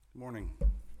Good morning.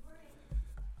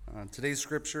 Today's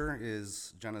scripture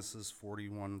is Genesis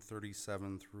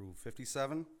 41:37 through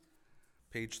 57,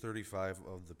 page 35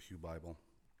 of the Pew Bible.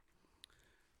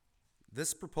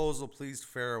 This proposal pleased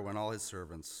Pharaoh and all his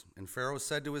servants. And Pharaoh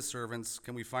said to his servants,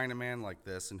 "Can we find a man like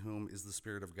this in whom is the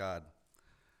Spirit of God?"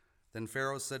 Then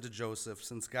Pharaoh said to Joseph,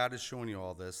 "Since God has shown you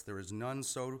all this, there is none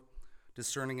so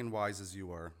discerning and wise as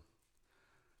you are.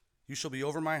 You shall be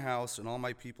over my house, and all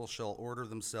my people shall order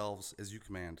themselves as you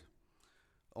command.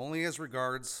 Only as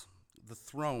regards the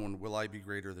throne will I be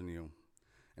greater than you."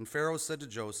 And Pharaoh said to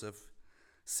Joseph,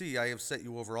 "See, I have set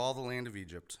you over all the land of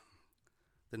Egypt."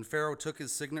 Then Pharaoh took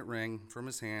his signet ring from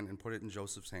his hand and put it in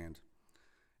Joseph's hand,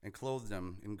 and clothed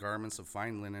him in garments of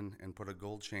fine linen, and put a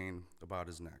gold chain about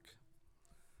his neck.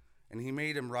 And he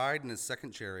made him ride in his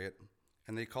second chariot,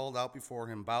 and they called out before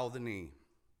him, "Bow the knee."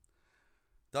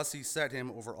 Thus he set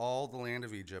him over all the land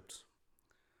of Egypt.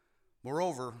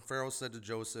 Moreover, Pharaoh said to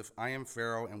Joseph, "I am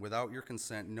Pharaoh, and without your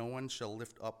consent no one shall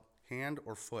lift up hand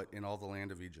or foot in all the land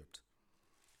of Egypt."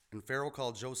 And Pharaoh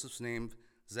called Joseph's name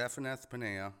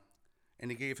Zaphenath-Paneah,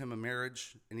 and he gave him in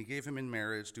marriage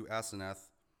to Asenath,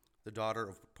 the daughter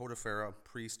of Potiphar,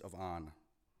 priest of On.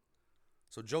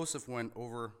 So Joseph went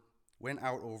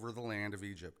out over the land of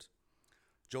Egypt.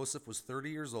 Joseph was 30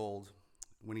 years old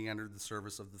when he entered the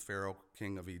service of the Pharaoh,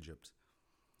 king of Egypt.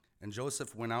 And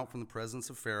Joseph went out from the presence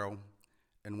of Pharaoh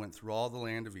and went through all the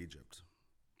land of Egypt.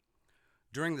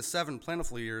 During the 7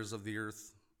 plentiful years of the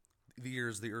earth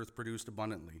produced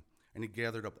abundantly, and he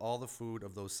gathered up all the food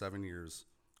of those 7 years,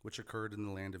 which occurred in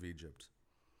the land of Egypt,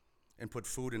 and put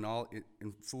food in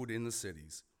the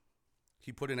cities.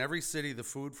 He put in every city the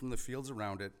food from the fields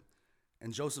around it,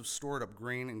 and Joseph stored up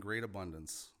grain in great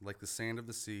abundance, like the sand of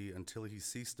the sea, until he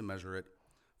ceased to measure it,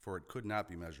 for it could not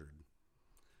be measured.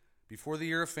 Before the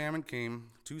year of famine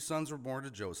came, 2 sons were born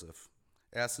to Joseph.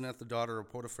 Asenath, the daughter of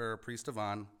Potiphar, priest of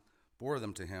On, bore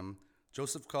them to him.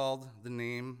 Joseph called the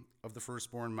name of the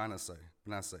firstborn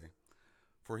Manasseh,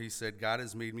 for he said, "God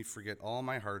has made me forget all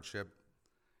my hardship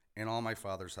and all my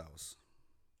father's house."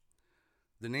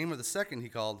 The name of the second he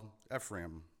called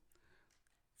Ephraim,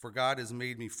 for God has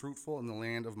made me fruitful in the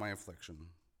land of my affliction.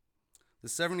 The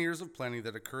 7 years of plenty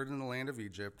that occurred in the land of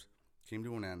Egypt came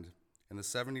to an end, and the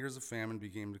 7 years of famine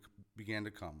began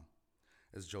to come,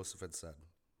 as Joseph had said.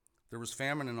 There was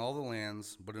famine in all the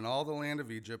lands, but in all the land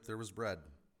of Egypt there was bread.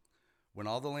 When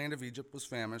all the land of Egypt was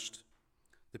famished,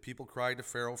 the people cried to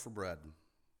Pharaoh for bread.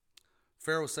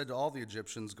 Pharaoh said to all the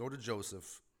Egyptians, "Go to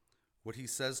Joseph. What he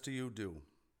says to you, do."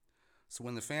 So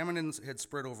when the famine had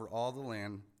spread over all the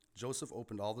land, Joseph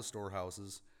opened all the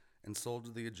storehouses and sold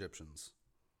to the Egyptians,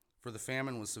 for the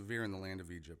famine was severe in the land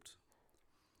of Egypt.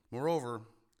 Moreover,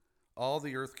 all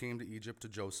the earth came to Egypt to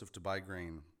Joseph to buy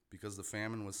grain, because the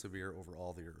famine was severe over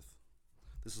all the earth.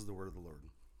 This is the word of the Lord.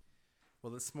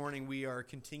 Well, this morning we are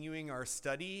continuing our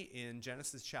study in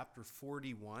Genesis chapter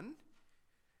 41,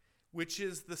 which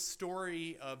is the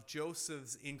story of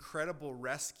Joseph's incredible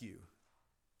rescue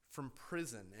from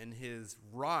prison and his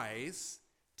rise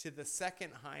to the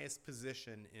second highest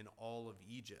position in all of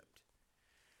Egypt.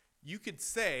 You could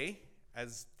say,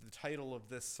 as the title of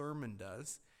this sermon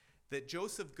does, that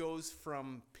Joseph goes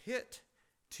from pit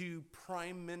to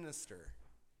prime minister.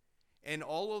 And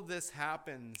all of this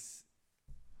happens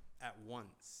at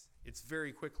once. It's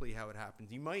very quickly how it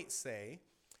happens. You might say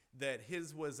that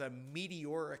his was a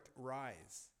meteoric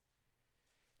rise.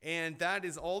 And that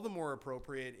is all the more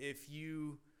appropriate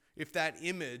if that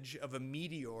image of a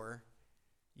meteor,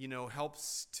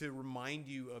 helps to remind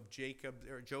you of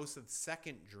Joseph's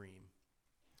second dream,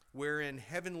 wherein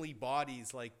heavenly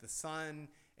bodies like the sun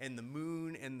and the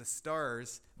moon and the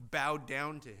stars bowed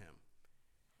down to him.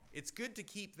 It's good to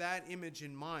keep that image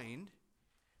in mind,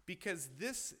 because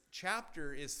this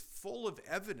chapter is full of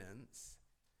evidence,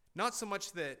 not so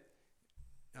much that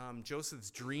Joseph's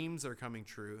dreams are coming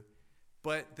true,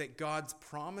 but that God's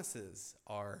promises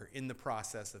are in the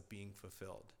process of being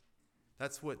fulfilled.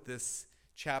 That's what this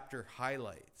chapter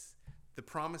highlights, the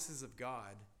promises of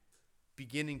God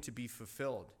beginning to be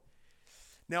fulfilled.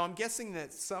 Now, I'm guessing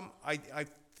that I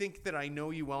think that I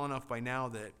know you well enough by now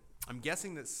that I'm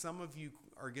guessing that some of you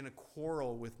are going to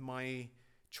quarrel with my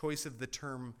choice of the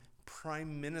term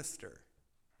prime minister.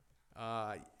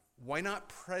 Why not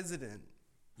president,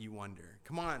 you wonder?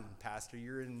 Come on, Pastor,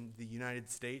 you're in the United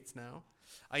States now.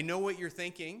 I know what you're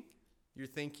thinking. You're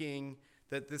thinking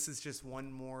that this is just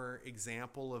one more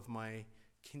example of my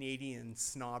Canadian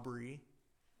snobbery,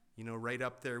 right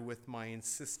up there with my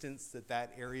insistence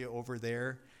that area over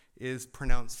there is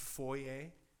pronounced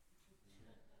foyer.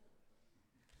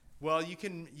 Well, you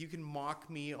can mock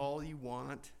me all you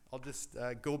want. I'll just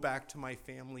go back to my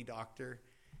family doctor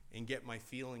and get my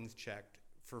feelings checked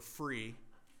for free.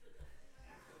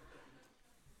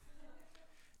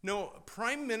 No,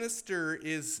 prime minister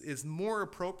is more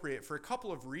appropriate for a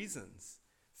couple of reasons.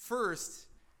 First,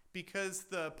 because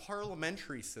the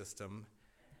parliamentary system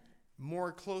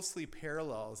more closely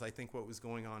parallels, I think, what was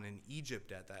going on in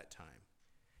Egypt at that time.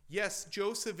 Yes,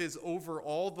 Joseph is over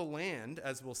all the land,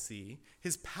 as we'll see.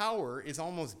 His power is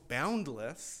almost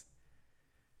boundless.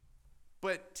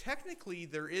 But technically,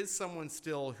 there is someone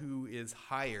still who is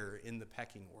higher in the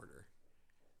pecking order: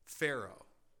 Pharaoh.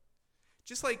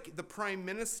 Just like the prime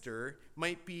minister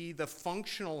might be the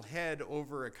functional head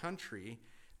over a country,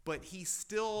 but he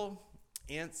still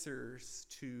answers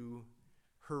to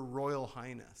Her Royal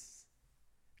Highness,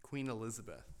 Queen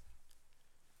Elizabeth.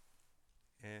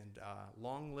 And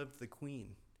long live the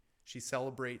Queen. She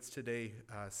celebrates today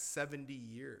 70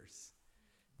 years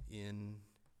in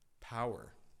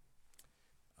power.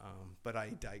 But I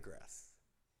digress.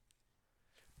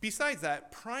 Besides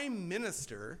that, prime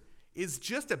minister is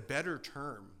just a better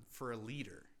term for a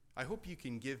leader. I hope you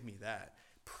can give me that.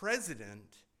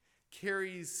 President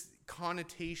carries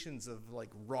connotations of like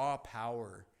raw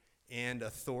power and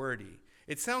authority.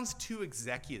 It sounds too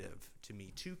executive to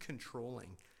me, too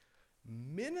controlling.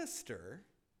 Minister,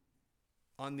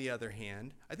 on the other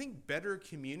hand, I think better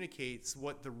communicates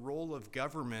what the role of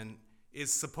government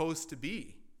is supposed to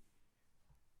be,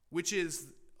 which is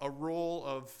a role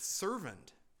of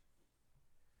servant.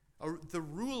 The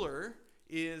ruler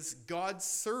is God's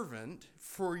servant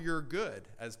for your good,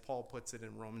 as Paul puts it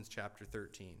in Romans chapter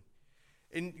 13.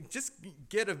 And just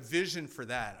get a vision for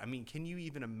that. I mean, can you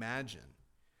even imagine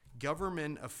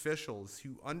government officials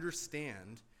who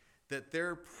understand that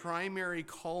their primary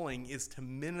calling is to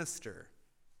minister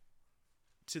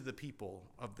to the people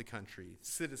of the country,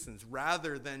 citizens,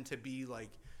 rather than to be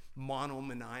like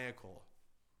monomaniacal?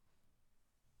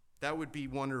 That would be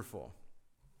wonderful.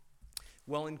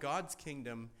 Well, in God's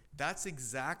kingdom, that's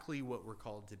exactly what we're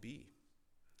called to be,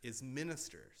 is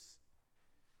ministers.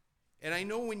 And I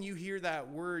know when you hear that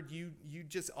word, you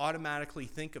just automatically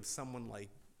think of someone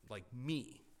like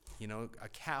me, a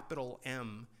capital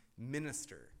M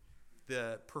minister,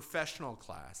 the professional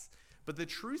class. But the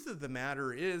truth of the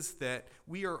matter is that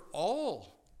we are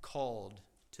all called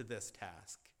to this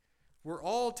task. We're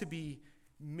all to be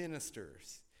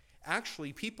ministers.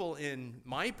 Actually, people in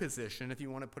my position, if you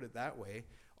want to put it that way,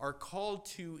 are called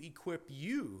to equip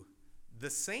you, the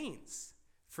saints,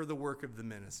 for the work of the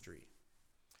ministry.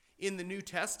 In the New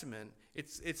Testament,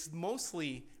 it's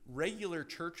mostly regular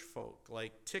church folk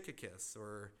like Tychicus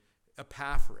or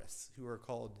Epaphras who are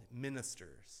called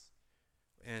ministers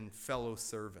and fellow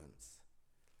servants.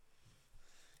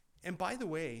 And by the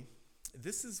way,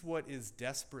 this is what is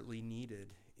desperately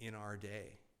needed in our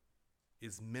day,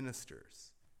 is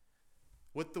ministers.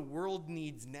 What the world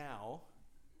needs now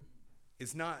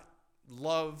is not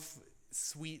love,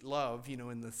 sweet love,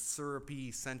 in the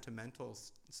syrupy, sentimental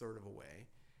sort of a way,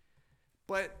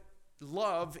 but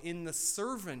love in the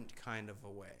servant kind of a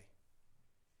way.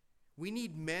 We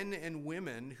need men and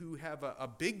women who have a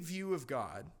big view of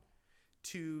God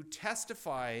to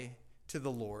testify to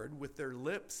the Lord with their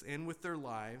lips and with their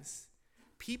lives,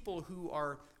 people who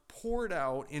are poured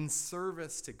out in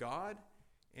service to God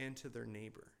and to their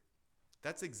neighbor.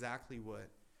 That's exactly what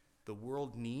the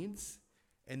world needs,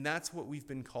 and that's what we've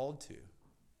been called to.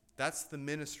 That's the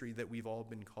ministry that we've all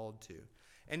been called to.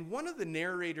 And one of the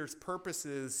narrator's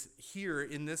purposes here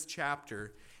in this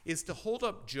chapter is to hold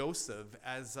up Joseph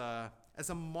as a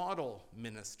model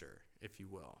minister, if you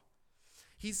will.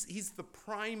 He's the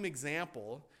prime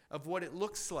example of what it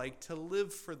looks like to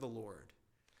live for the Lord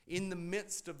in the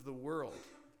midst of the world.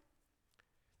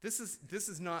 This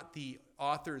is not the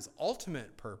author's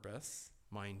ultimate purpose,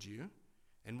 mind you,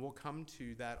 and we'll come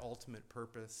to that ultimate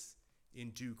purpose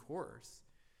in due course.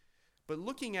 But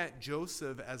looking at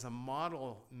Joseph as a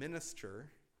model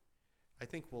minister, I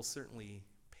think will certainly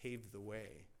pave the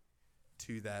way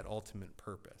to that ultimate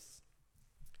purpose.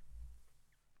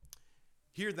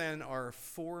 Here then are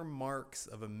 4 marks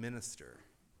of a minister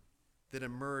that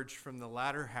emerge from the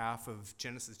latter half of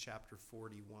Genesis chapter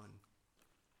 41.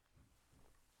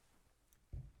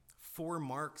 4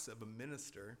 marks of a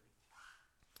minister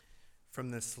from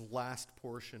this last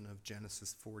portion of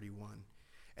Genesis 41.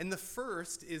 And the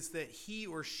first is that he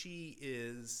or she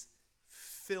is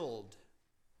filled.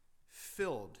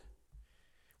 Filled.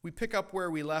 We pick up where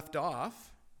we left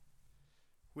off,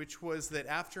 which was that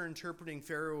after interpreting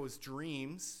Pharaoh's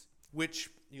dreams, which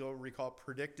you'll recall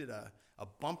predicted a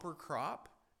bumper crop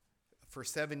for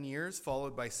 7 years,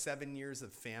 followed by 7 years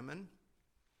of famine,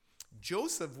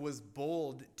 Joseph was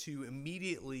bold to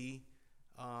immediately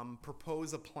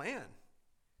propose a plan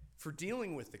for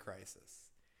dealing with the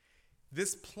crisis.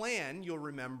 This plan, you'll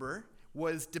remember,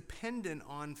 was dependent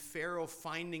on Pharaoh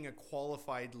finding a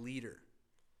qualified leader.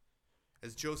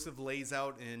 As Joseph lays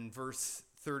out in verse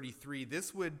 33,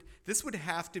 this would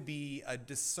have to be a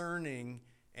discerning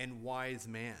and wise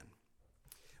man.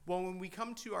 Well, when we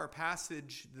come to our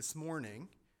passage this morning,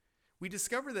 we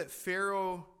discover that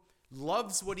Pharaoh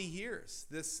loves what he hears.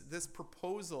 This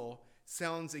proposal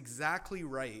sounds exactly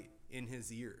right in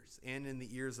his ears and in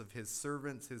the ears of his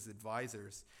servants, his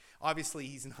advisors. Obviously,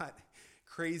 he's not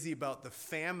crazy about the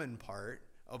famine part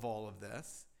of all of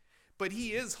this, but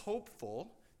he is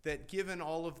hopeful that given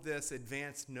all of this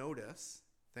advanced notice,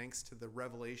 thanks to the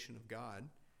revelation of God,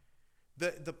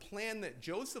 the plan that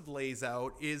Joseph lays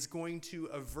out is going to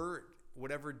avert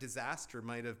whatever disaster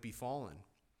might have befallen.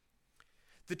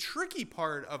 The tricky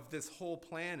part of this whole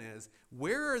plan is,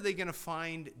 where are they going to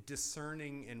find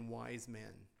discerning and wise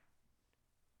men?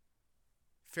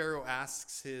 Pharaoh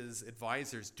asks his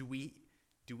advisors, do we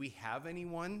have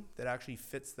anyone that actually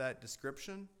fits that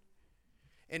description?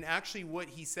 And actually what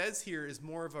he says here is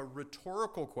more of a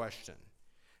rhetorical question.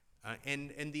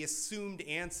 And the assumed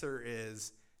answer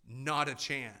is not a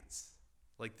chance.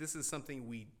 Like, this is something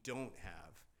we don't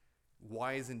have.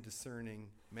 Wise and discerning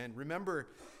men. Remember,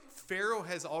 Pharaoh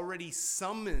has already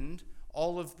summoned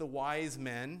all of the wise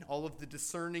men, all of the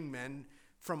discerning men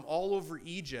from all over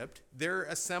Egypt. They're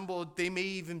assembled. They may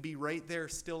even be right there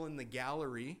still in the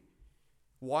gallery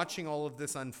watching all of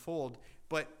this unfold.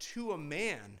 But to a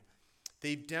man,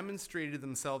 they've demonstrated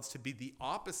themselves to be the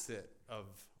opposite of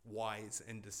wise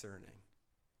and discerning.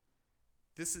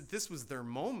 This was their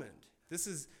moment. This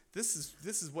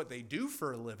is what they do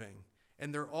for a living.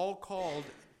 And they're all called,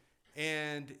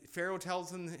 and Pharaoh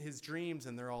tells them his dreams,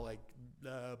 and they're all like,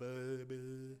 blah, blah,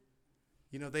 blah.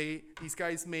 You know, these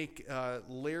guys make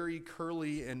Larry,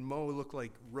 Curly, and Moe look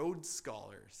like Rhodes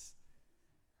Scholars.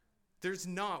 There's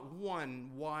not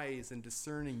one wise and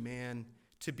discerning man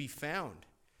to be found.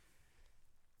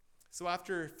 So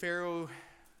after Pharaoh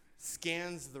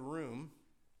scans the room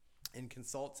and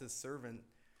consults his servant,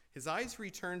 his eyes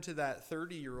return to that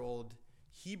 30-year-old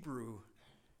Hebrew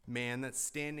man that's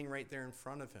standing right there in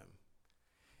front of him.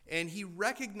 And he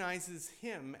recognizes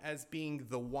him as being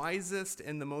the wisest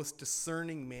and the most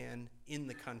discerning man in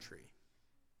the country.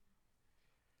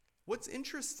 What's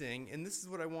interesting, and this is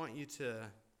what I want you to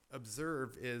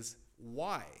observe, is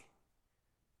why?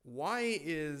 Why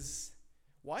does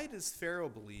Pharaoh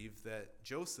believe that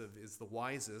Joseph is the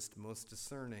wisest, most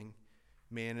discerning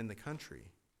man in the country?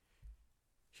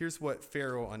 Here's what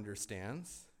Pharaoh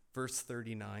understands. Verse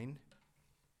 39.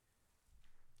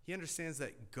 He understands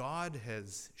that God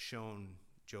has shown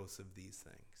Joseph these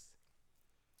things.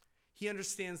 He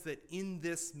understands that in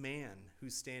this man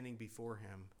who's standing before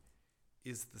him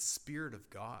is the Spirit of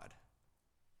God.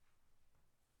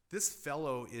 This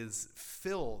fellow is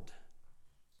filled,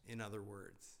 in other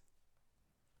words.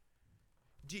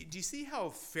 Do you see how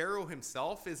Pharaoh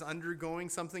himself is undergoing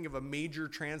something of a major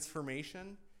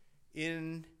transformation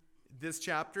in this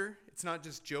chapter? It's not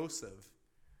just Joseph.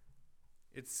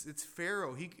 It's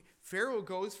Pharaoh. Pharaoh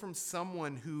goes from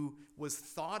someone who was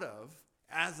thought of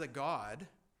as a god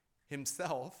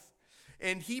himself,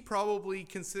 and he probably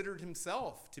considered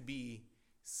himself to be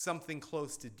something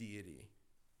close to deity.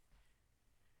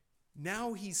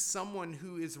 Now he's someone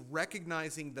who is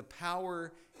recognizing the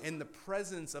power and the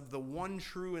presence of the one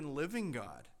true and living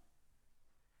God.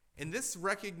 And this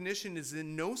recognition is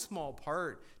in no small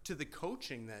part to the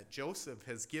coaching that Joseph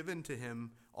has given to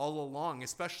him all along,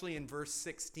 especially in verse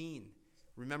 16.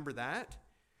 Remember that?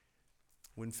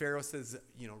 When Pharaoh says,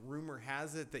 rumor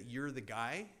has it that you're the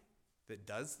guy that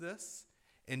does this.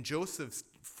 And Joseph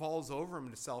falls over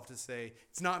himself to say,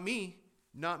 it's not me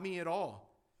at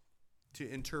all, to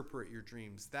interpret your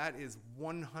dreams. That is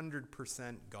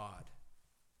 100% God.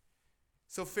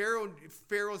 So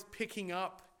Pharaoh's picking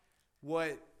up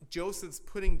what Joseph's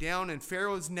putting down, and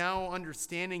Pharaoh's now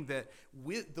understanding that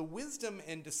the wisdom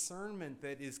and discernment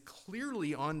that is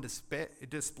clearly on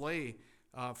display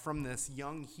from this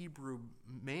young Hebrew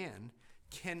man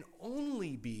can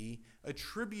only be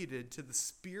attributed to the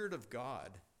Spirit of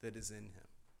God that is in him.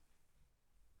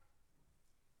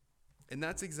 And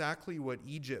that's exactly what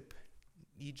Egypt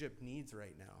needs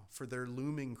right now for their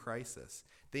looming crisis.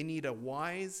 They need a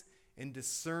wise and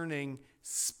discerning,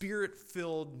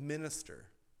 Spirit-filled minister.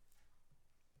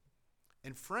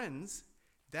 And friends,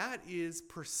 that is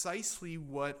precisely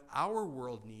what our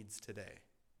world needs today.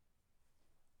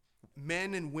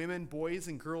 Men and women, boys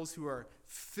and girls who are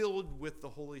filled with the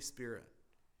Holy Spirit.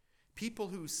 People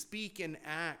who speak and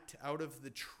act out of the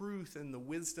truth and the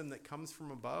wisdom that comes from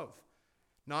above,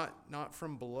 not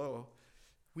from below.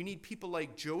 We need people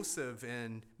like Joseph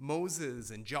and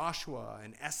Moses and Joshua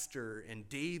and Esther and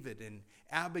David and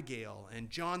Abigail and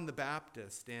John the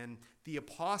Baptist and the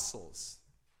apostles.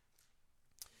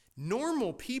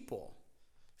 Normal people,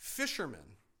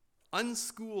 fishermen,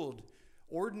 unschooled,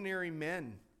 ordinary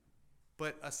men,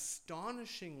 but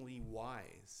astonishingly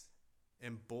wise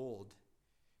and bold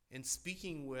and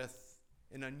speaking with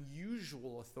an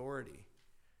unusual authority.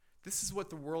 This is what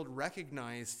the world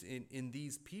recognized in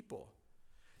these people.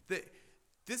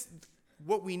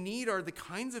 What we need are the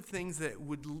kinds of things that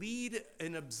would lead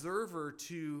an observer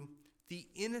to the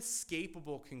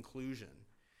inescapable conclusion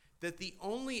that the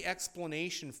only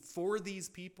explanation for these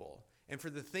people and for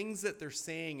the things that they're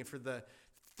saying and for the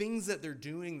things that they're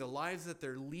doing, the lives that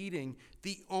they're leading,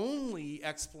 the only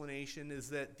explanation is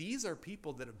that these are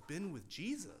people that have been with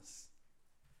Jesus.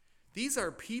 These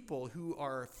are people who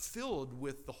are filled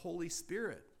with the Holy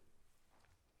Spirit.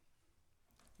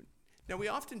 Now, we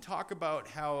often talk about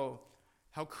how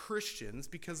Christians,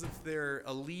 because of their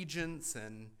allegiance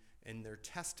and their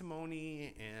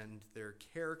testimony and their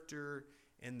character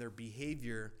and their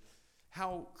behavior,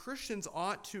 how Christians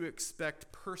ought to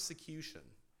expect persecution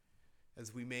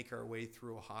as we make our way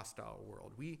through a hostile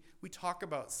world. We talk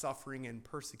about suffering and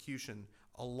persecution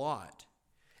a lot.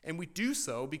 And we do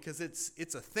so because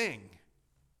it's a thing.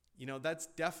 That's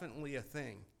definitely a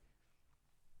thing.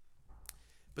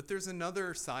 But there's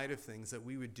another side of things that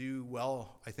we would do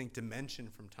well, I think, to mention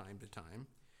from time to time,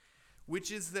 which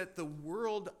is that the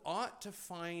world ought to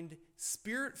find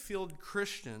Spirit-filled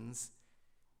Christians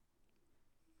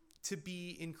to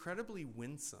be incredibly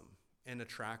winsome and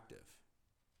attractive.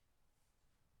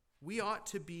 We ought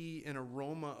to be an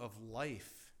aroma of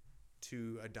life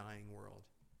to a dying world.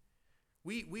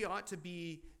 We ought to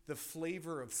be the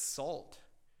flavor of salt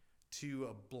to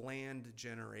a bland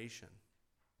generation.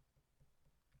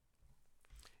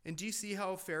 And do you see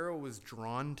how Pharaoh was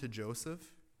drawn to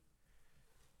Joseph?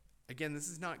 Again, this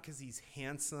is not because he's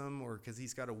handsome or because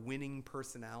he's got a winning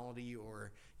personality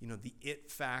or, the it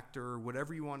factor or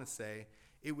whatever you want to say.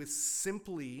 It was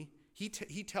simply,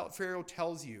 Pharaoh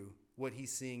tells you what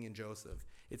he's seeing in Joseph.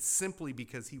 It's simply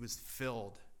because he was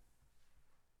filled.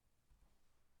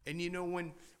 And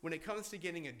when it comes to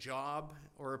getting a job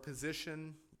or a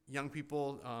position, young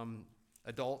people,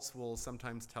 adults will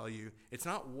sometimes tell you, it's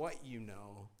not what you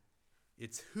know,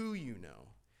 it's who you know.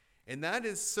 And that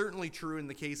is certainly true in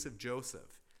the case of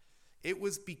Joseph. It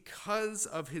was because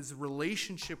of his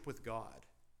relationship with God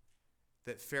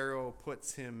that Pharaoh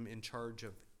puts him in charge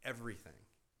of everything.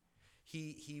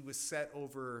 He was set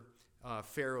over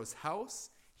Pharaoh's house.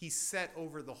 He's set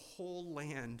over the whole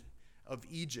land of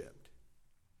Egypt.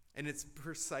 And it's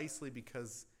precisely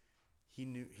because he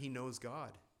knows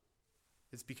God.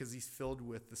 It's because he's filled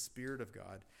with the Spirit of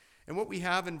God. And what we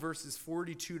have in verses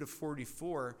 42 to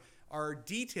 44 are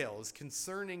details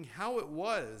concerning how it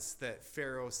was that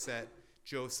Pharaoh set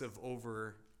Joseph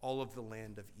over all of the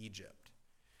land of Egypt.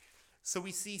 So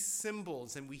we see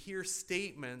symbols and we hear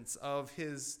statements of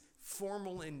his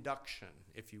formal induction,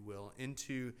 if you will,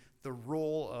 into the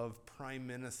role of prime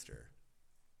minister.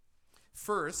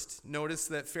 First, notice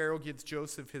that Pharaoh gives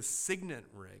Joseph his signet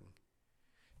ring.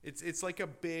 It's like a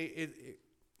big,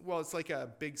 it's like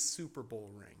a big Super Bowl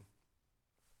ring,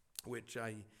 which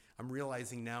I'm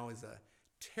realizing now is a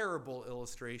terrible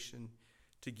illustration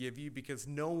to give you because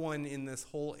no one in this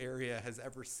whole area has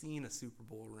ever seen a Super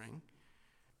Bowl ring.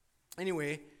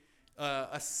 Anyway,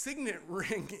 a signet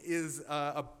ring is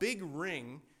a big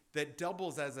ring that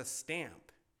doubles as a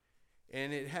stamp.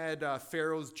 And it had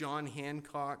Pharaoh's John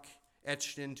Hancock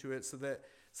etched into it so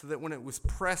that when it was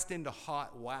pressed into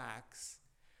hot wax,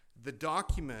 the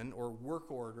document or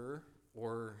work order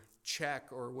or check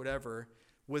or whatever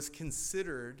was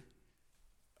considered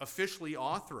officially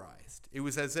authorized. It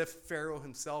was as if Pharaoh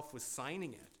himself was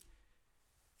signing it.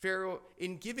 Pharaoh,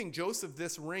 in giving Joseph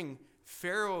this ring,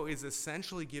 Pharaoh is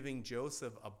essentially giving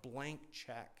Joseph a blank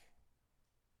check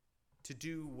to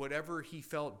do whatever he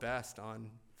felt best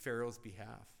on Pharaoh's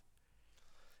behalf.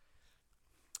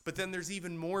 But then there's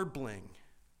even more bling.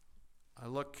 I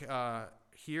look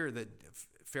here that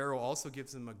Pharaoh also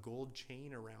gives him a gold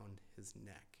chain around his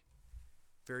neck.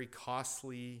 Very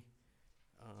costly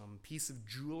piece of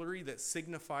jewelry that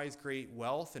signifies great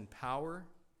wealth and power.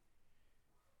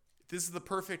 This is the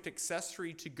perfect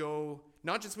accessory to go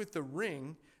not just with the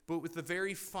ring, but with the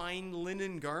very fine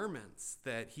linen garments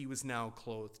that he was now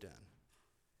clothed in.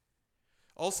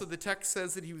 Also, the text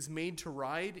says that he was made to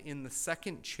ride in the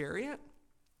second chariot,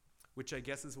 which I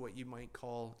guess is what you might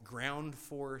call ground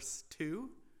force 2.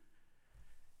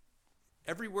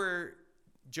 Everywhere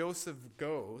Joseph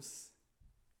goes,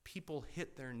 people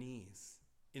hit their knees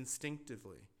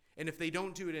instinctively. And if they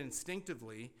don't do it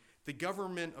instinctively, the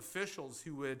government officials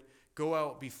who would go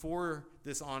out before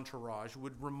this entourage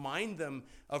would remind them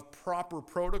of proper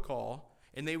protocol,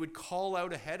 and they would call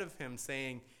out ahead of him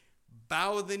saying,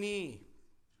 "Bow the knee."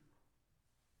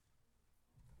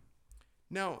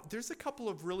 Now, there's a couple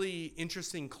of really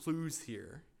interesting clues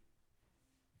here.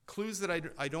 Clues that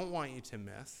I don't want you to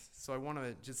miss, so I want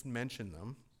to just mention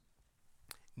them.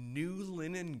 New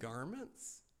linen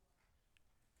garments.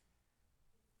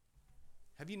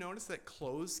 Have you noticed that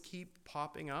clothes keep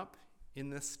popping up in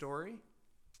this story?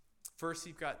 First,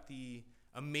 you've got the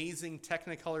amazing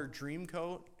Technicolor dream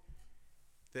coat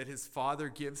that his father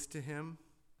gives to him.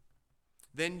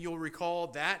 Then you'll recall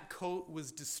that coat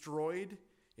was destroyed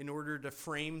in order to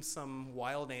frame some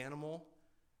wild animal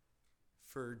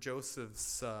for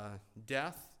Joseph's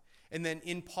death. And then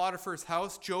in Potiphar's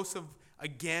house, Joseph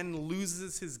again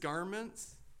loses his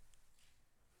garments,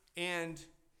 and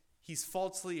he's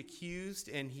falsely accused,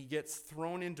 and he gets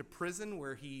thrown into prison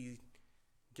where he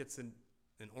gets an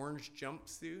orange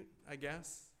jumpsuit, I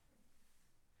guess.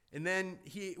 And then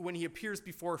when he appears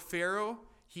before Pharaoh,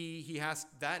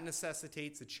 that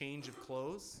necessitates a change of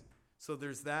clothes. So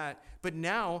there's that. But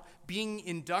now, being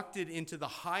inducted into the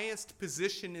highest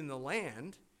position in the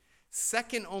land,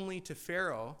 second only to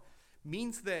Pharaoh,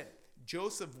 means that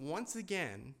Joseph once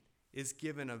again is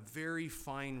given a very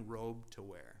fine robe to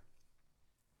wear.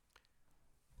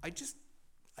 I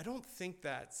don't think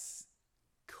that's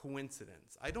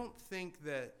coincidence. I don't think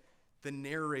that the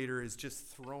narrator is just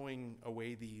throwing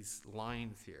away these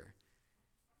lines here.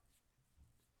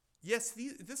 Yes,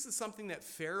 this is something that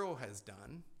Pharaoh has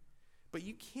done, but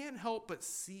you can't help but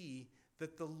see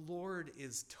that the Lord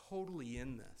is totally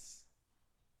in this.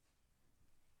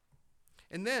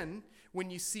 And then, when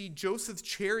you see Joseph's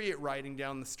chariot riding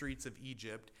down the streets of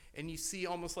Egypt, and you see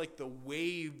almost like the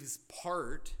waves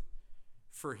part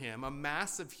for him, a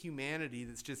mass of humanity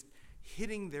that's just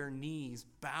hitting their knees,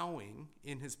 bowing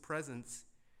in his presence,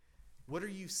 what are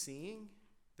you seeing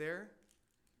there?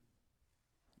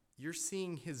 You're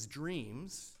seeing his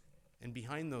dreams, and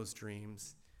behind those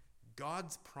dreams,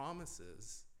 God's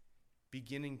promises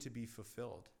beginning to be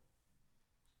fulfilled.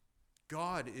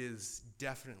 God is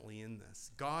definitely in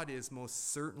this. God is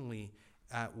most certainly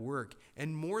at work.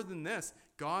 And more than this,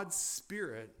 God's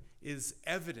Spirit is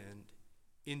evident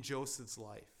in Joseph's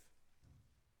life.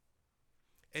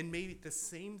 And may the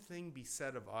same thing be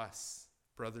said of us,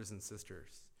 brothers and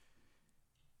sisters.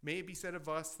 May it be said of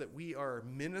us that we are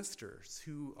ministers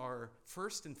who are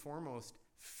first and foremost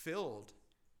filled,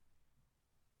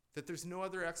 that there's no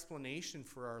other explanation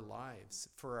for our lives,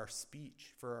 for our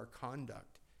speech, for our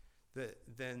conduct,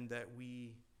 than that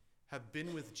we have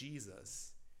been with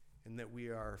Jesus and that we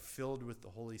are filled with the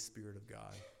Holy Spirit of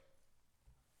God.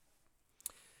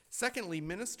 Secondly,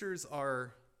 ministers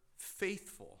are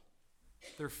faithful.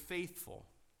 They're faithful.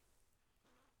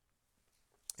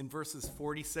 In verses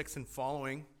 46 and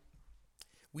following,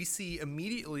 we see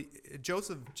immediately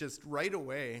Joseph just right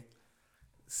away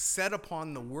set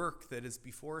upon the work that is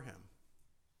before him.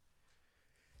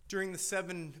 During the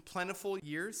 7 plentiful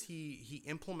years, he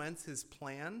implements his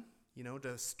plan,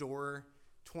 to store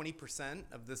 20%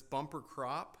 of this bumper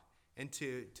crop and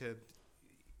to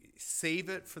save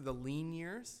it for the lean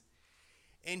years.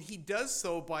 And he does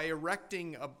so by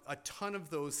erecting a ton of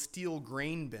those steel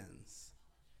grain bins,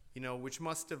 which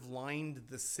must have lined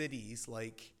the cities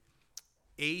like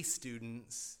A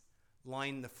students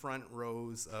line the front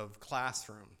rows of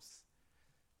classrooms,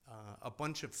 a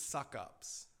bunch of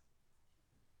suck-ups.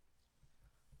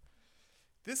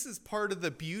 This is part of the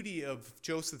beauty of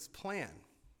Joseph's plan.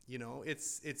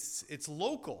 It's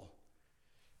local.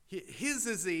 His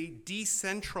is a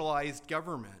decentralized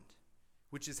government,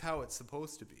 which is how it's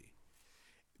supposed to be.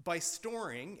 By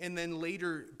storing and then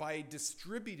later by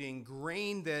distributing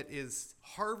grain that is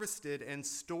harvested and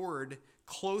stored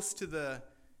close to the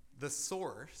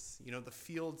source, the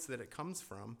fields that it comes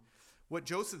from, what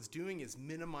Joseph's doing is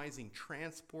minimizing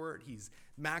transport. He's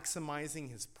maximizing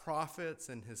his profits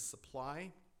and his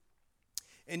supply.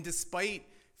 And despite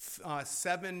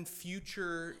 7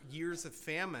 future years of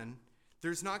famine,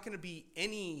 there's not going to be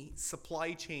any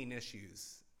supply chain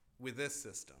issues with this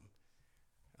system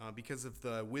because of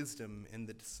the wisdom and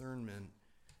the discernment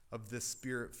of this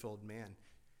Spirit-filled man.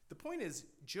 The point is,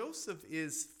 Joseph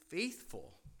is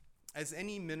faithful, as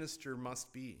any minister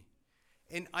must be.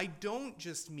 And I don't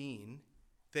just mean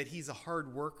that he's a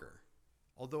hard worker,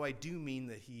 although I do mean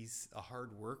that he's a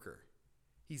hard worker.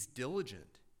 He's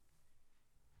diligent.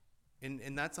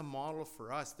 And that's a model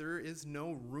for us. There is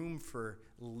no room for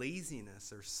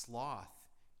laziness or sloth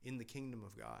in the kingdom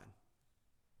of God.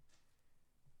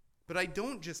 But I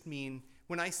don't just mean,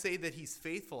 when I say that he's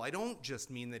faithful, I don't just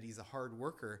mean that he's a hard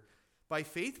worker. By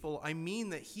faithful, I mean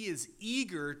that he is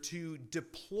eager to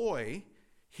deploy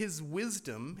his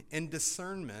wisdom and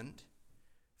discernment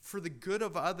for the good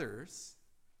of others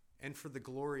and for the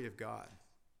glory of God.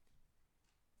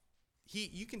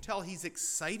 You can tell he's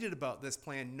excited about this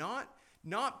plan,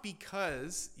 not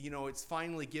because, it's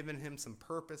finally given him some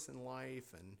purpose in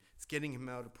life and it's getting him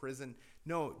out of prison.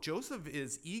 No, Joseph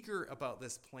is eager about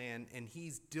this plan, and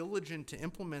he's diligent to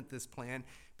implement this plan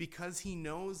because he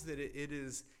knows that it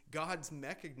is God's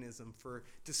mechanism for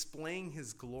displaying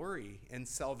his glory and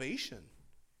salvation.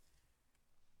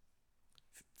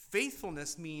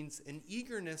 Faithfulness means an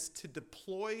eagerness to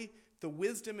deploy the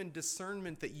wisdom and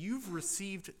discernment that you've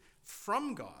received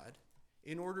from God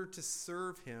in order to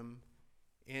serve him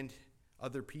and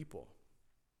other people.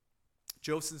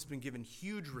 Joseph's been given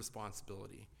huge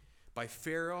responsibility by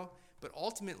Pharaoh, but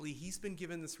ultimately he's been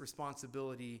given this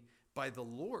responsibility by the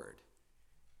Lord.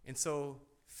 And so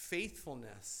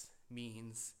faithfulness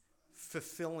means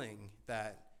fulfilling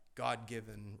that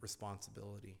God-given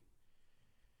responsibility.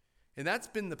 And that's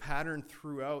been the pattern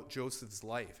throughout Joseph's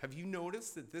life. Have you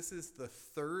noticed that this is the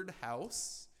third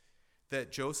house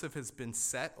that Joseph has been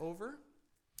set over?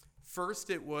 First,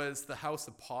 it was the house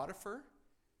of Potiphar.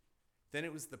 Then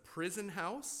it was the prison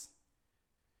house.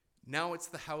 Now it's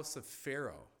the house of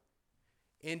Pharaoh.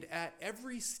 And at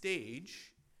every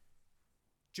stage,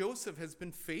 Joseph has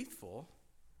been faithful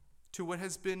to what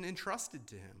has been entrusted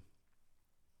to him.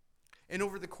 And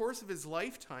over the course of his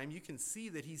lifetime, you can see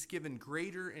that he's given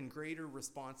greater and greater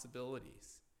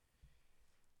responsibilities.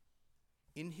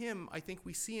 In him, I think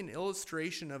we see an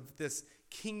illustration of this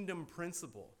kingdom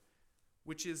principle,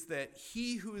 which is that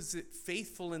he who is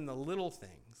faithful in the little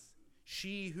things,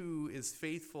 she who is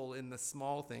faithful in the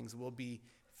small things will be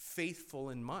faithful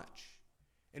in much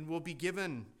and will be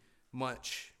given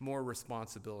much more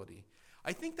responsibility.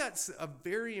 I think that's a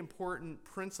very important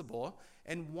principle,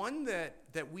 and one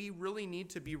that we really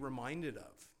need to be reminded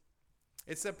of.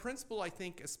 It's a principle, I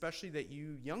think, especially that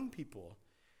you young people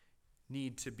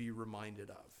need to be reminded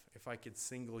of, if I could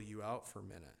single you out for a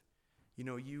minute.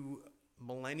 You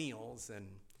millennials and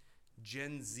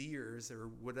Gen Zers, or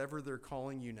whatever they're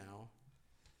calling you now,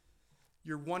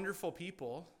 you're wonderful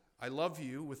people. I love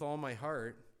you with all my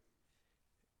heart,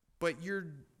 but you're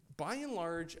by and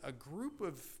large a group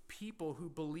of people who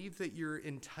believe that you're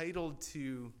entitled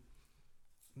to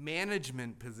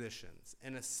management positions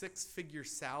and a six-figure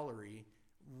salary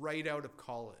right out of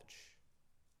college.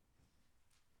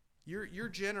 Your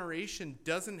generation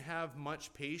doesn't have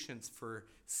much patience for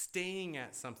staying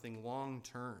at something long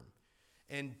term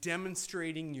and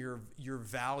demonstrating your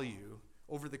value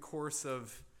over the course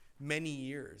of many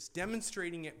years,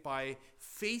 demonstrating it by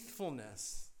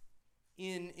faithfulness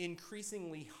in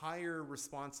increasingly higher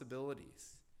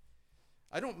responsibilities.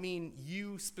 I don't mean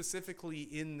you specifically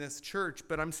in this church,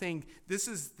 but I'm saying this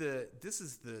is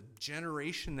the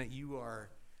generation that you are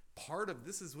part of.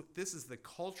 This is the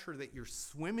culture that you're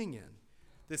swimming in.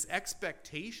 This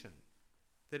expectation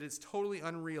that is totally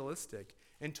unrealistic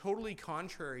and totally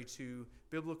contrary to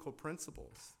biblical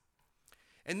principles.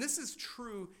 And this is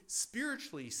true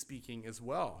spiritually speaking as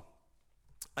well.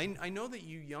 I know that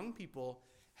you young people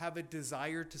have a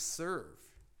desire to serve.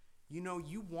 You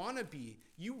want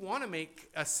to make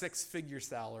a six-figure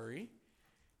salary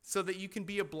so that you can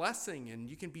be a blessing and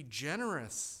you can be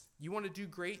generous. You want to do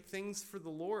great things for the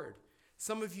Lord.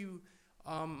 Some of you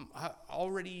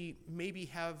already maybe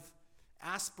have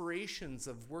aspirations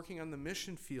of working on the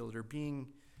mission field or being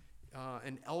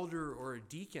an elder or a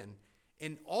deacon.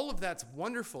 And all of that's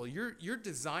wonderful. You're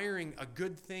desiring a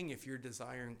good thing if you're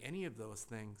desiring any of those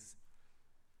things.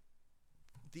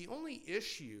 The only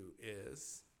issue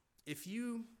is if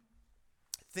you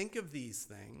think of these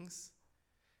things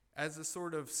as a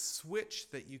sort of switch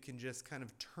that you can just kind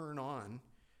of turn on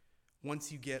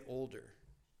once you get older.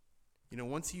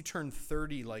 Once you turn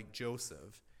 30 like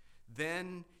Joseph,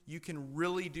 then you can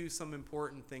really do some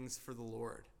important things for the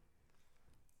Lord.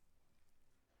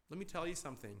 Let me tell you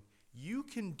something. You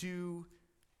can do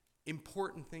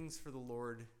important things for the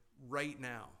Lord right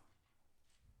now.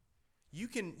 You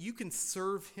can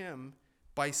serve him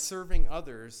by serving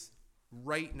others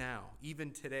right now,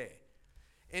 even today.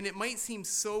 And it might seem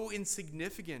so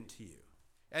insignificant to you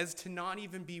as to not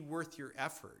even be worth your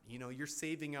effort. You're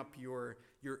saving up your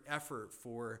effort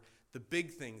for the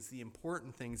big things, the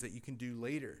important things that you can do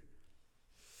later.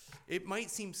 It might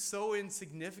seem so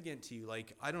insignificant to you,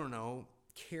 like, I don't know,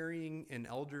 carrying an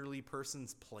elderly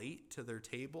person's plate to their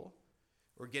table,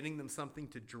 or getting them something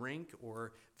to drink,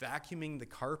 or vacuuming the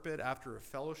carpet after a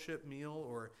fellowship meal,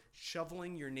 or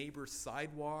shoveling your neighbor's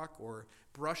sidewalk, or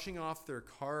brushing off their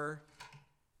car.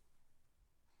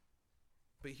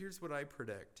 But here's what I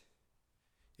predict.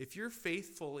 If you're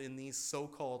faithful in these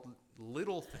so-called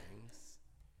little things,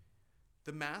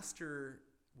 the master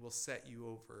will set you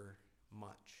over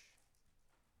much.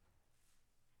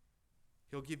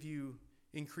 He'll give you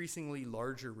increasingly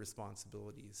larger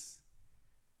responsibilities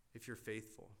if you're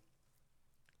faithful.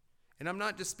 And I'm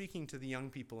not just speaking to the young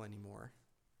people anymore.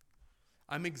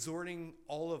 I'm exhorting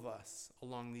all of us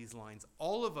along these lines.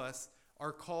 All of us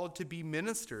are called to be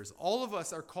ministers. All of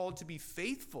us are called to be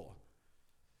faithful.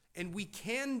 And we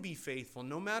can be faithful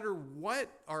no matter what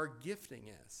our gifting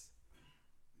is.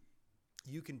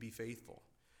 You can be faithful.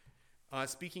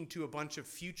 Speaking to a bunch of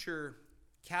future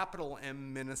capital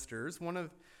M ministers, one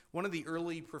of the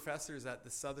early professors at the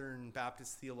Southern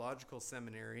Baptist Theological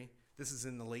Seminary, this is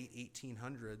in the late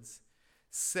 1800s,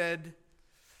 said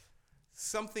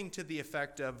something to the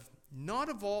effect of, not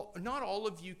all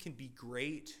of you can be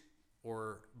great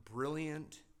or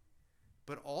brilliant,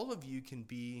 but all of you can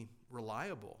be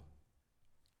reliable.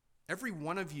 Every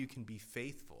one of you can be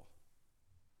faithful.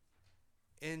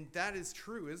 And that is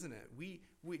true, isn't it? We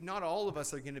not all of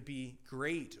us are going to be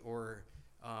great or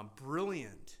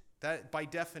brilliant. That, by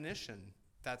definition,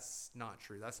 that's not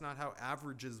true. That's not how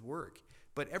averages work.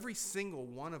 But every single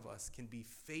one of us can be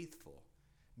faithful,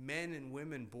 men and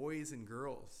women, boys and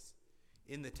girls,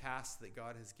 in the tasks that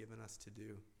God has given us to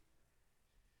do.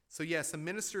 So yes, a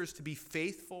minister is to be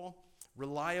faithful,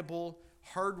 reliable,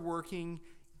 hardworking,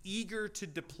 eager to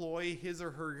deploy his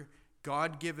or her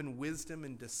God-given wisdom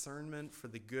and discernment for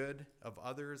the good of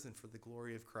others and for the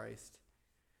glory of Christ.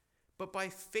 But by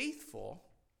faithful,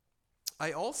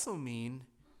 I also mean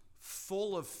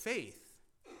full of faith.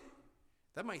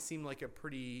 That might seem like a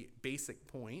pretty basic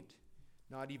point,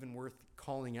 not even worth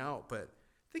calling out, but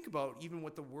think about even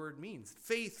what the word means.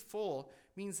 Faithful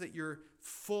means that you're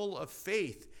full of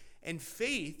faith. And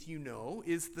faith, you know,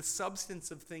 is the substance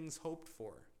of things hoped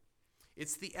for.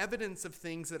 It's the evidence of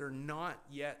things that are not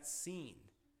yet seen,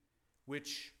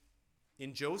 which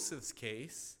in Joseph's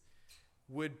case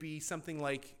would be something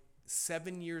like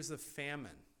 7 years of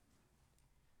famine.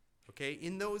 Okay,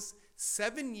 in those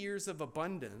 7 years of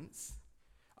abundance,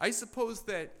 I suppose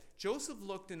that Joseph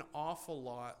looked an awful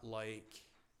lot like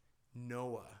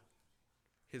Noah,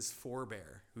 his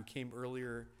forebear, who came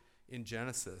earlier in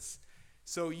Genesis.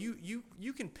 So you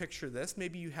can picture this.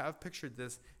 Maybe you have pictured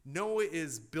this. Noah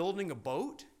is building a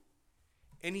boat,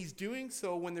 and he's doing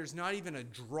so when there's not even a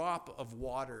drop of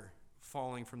water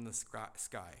falling from the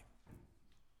sky.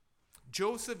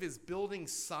 Joseph is building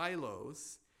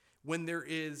silos when there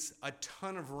is a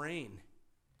ton of rain.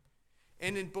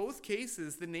 And in both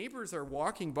cases, the neighbors are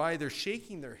walking by, they're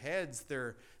shaking their heads,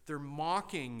 they're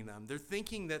mocking them. They're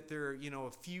thinking that they're,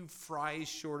 a few fries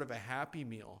short of a Happy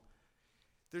Meal.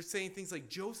 They're saying things like,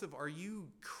 Joseph, are you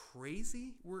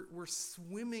crazy? We're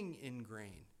swimming in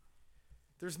grain.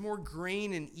 There's more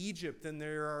grain in Egypt than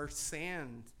there are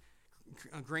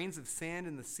grains of sand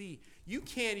in the sea. You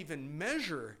can't even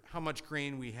measure how much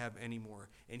grain we have anymore.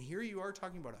 And here you are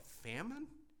talking about a famine?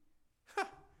 Huh.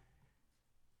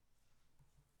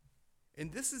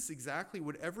 And this is exactly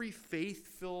what every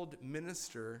faith-filled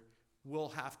minister will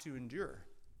have to endure.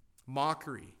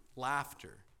 Mockery,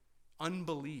 laughter,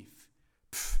 unbelief.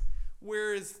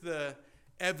 Where is the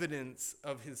evidence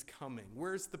of his coming?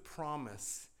 Where's the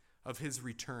promise of his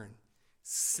return?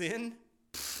 Sin?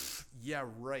 Yeah,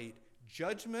 right.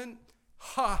 Judgment?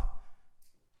 Ha!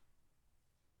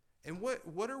 And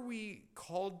what are we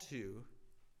called to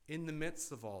in the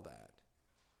midst of all that?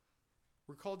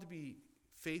 We're called to be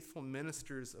faithful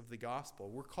ministers of the gospel.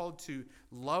 We're called to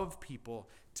love people,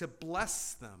 to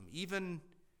bless them, even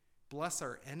bless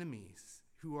our enemies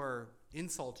who are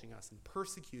insulting us and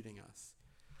persecuting us.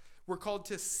 We're called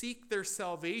to seek their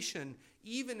salvation,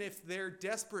 even if their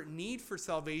desperate need for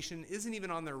salvation isn't even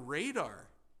on their radar.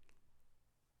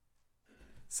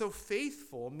 So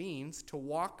faithful means to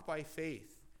walk by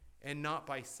faith and not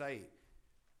by sight.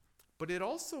 But it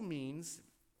also means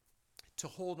to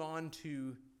hold on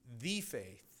to the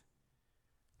faith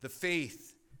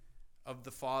of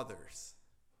the fathers.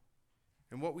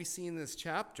 And what we see in this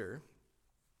chapter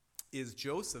is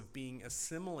Joseph being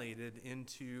assimilated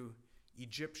into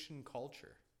Egyptian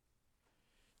culture.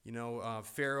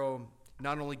 Pharaoh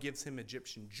not only gives him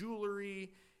Egyptian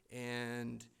jewelry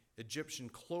and Egyptian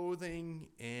clothing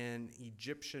and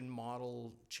Egyptian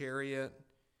model chariot,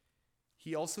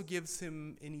 he also gives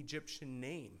him an Egyptian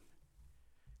name.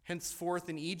 Henceforth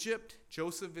in Egypt,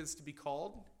 Joseph is to be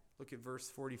called, look at verse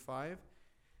 45,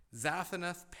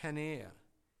 Zaphanath Paneah,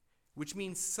 which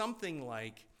means something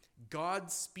like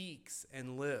God speaks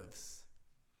and lives,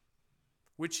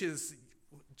 which is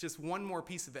just one more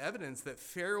piece of evidence that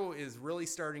Pharaoh is really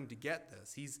starting to get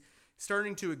this. He's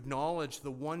starting to acknowledge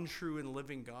the one true and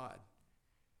living God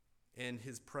and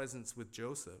his presence with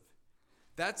Joseph.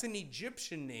 That's an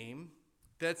Egyptian name.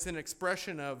 That's an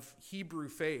expression of Hebrew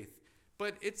faith,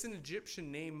 but it's an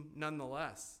Egyptian name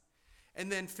nonetheless.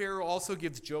 And then Pharaoh also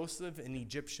gives Joseph an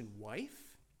Egyptian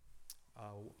wife, a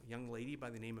young lady by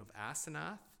the name of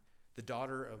Asenath, the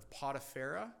daughter of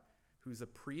Potiphar, who's a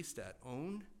priest at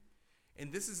On.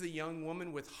 And this is a young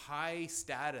woman with high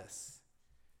status,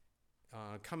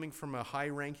 coming from a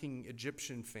high-ranking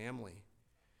Egyptian family.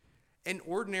 And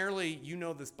ordinarily, you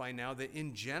know this by now, that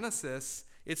in Genesis,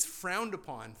 it's frowned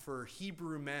upon for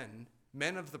Hebrew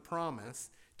men of the promise,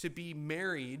 to be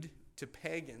married to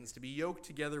pagans, to be yoked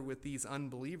together with these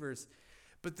unbelievers.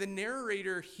 But the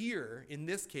narrator here, in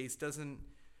this case, doesn't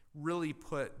really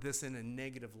put this in a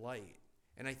negative light.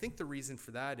 And I think the reason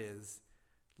for that is,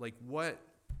 like, what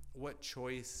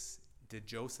choice did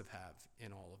Joseph have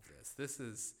in all of this?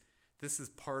 This is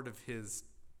part of his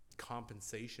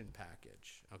compensation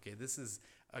package. Okay, this is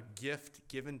a gift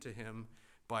given to him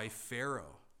by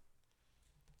Pharaoh.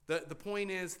 The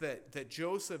point is that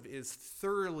Joseph is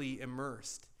thoroughly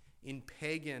immersed in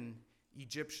pagan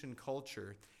Egyptian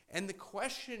culture. And the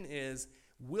question is,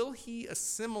 will he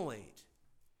assimilate?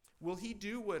 Will he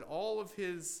do what all of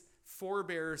his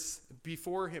forebears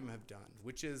before him have done,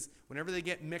 which is whenever they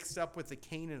get mixed up with the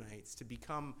Canaanites, to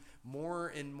become more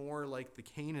and more like the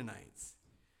Canaanites?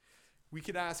 We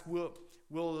could ask,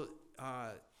 will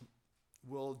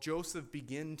Joseph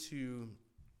begin to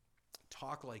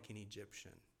talk like an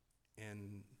Egyptian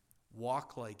and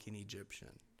walk like an Egyptian?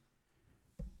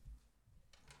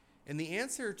 And the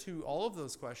answer to all of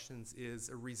those questions is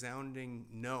a resounding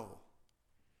no.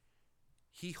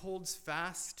 He holds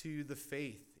fast to the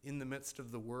faith in the midst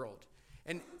of the world.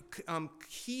 And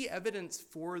key evidence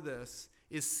for this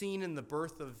is seen in the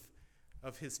birth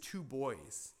of his two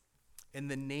boys and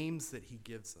the names that he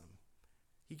gives them.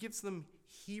 He gives them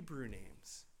Hebrew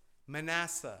names,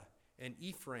 Manasseh and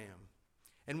Ephraim.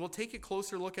 And we'll take a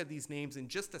closer look at these names in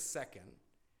just a second.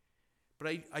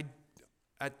 But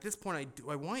at this point,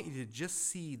 I want you to just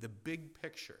see the big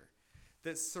picture,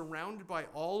 that surrounded by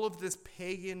all of this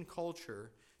pagan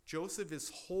culture, Joseph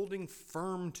is holding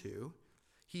firm to.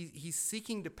 He's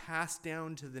seeking to pass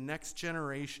down to the next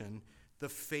generation the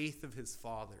faith of his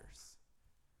fathers.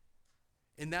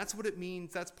 And that's what it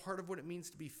means. That's part of what it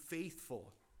means to be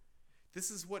faithful.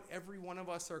 This is what every one of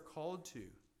us are called to.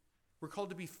 We're called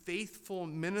to be faithful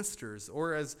ministers,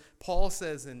 or as Paul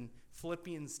says in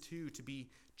Philippians 2, to be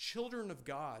children of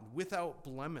God without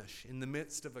blemish in the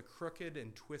midst of a crooked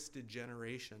and twisted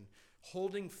generation,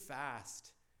 holding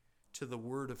fast to the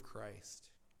word of Christ.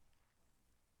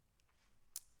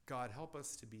 God, help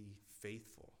us to be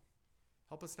faithful.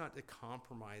 Help us not to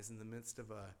compromise in the midst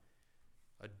of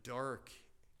a dark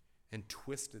and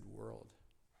twisted world.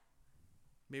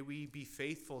 May we be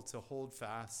faithful to hold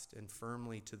fast and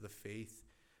firmly to the faith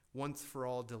once for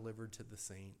all delivered to the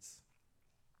saints.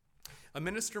 A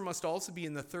minister must also be,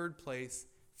 in the third place,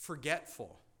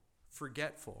 forgetful.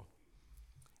 Forgetful.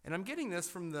 And I'm getting this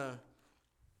from the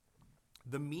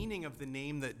meaning of the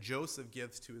name that Joseph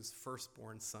gives to his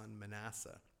firstborn son,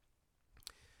 Manasseh.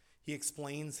 He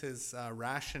explains his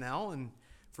rationale in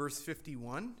verse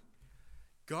 51.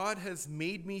 God has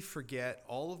made me forget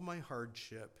all of my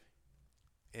hardship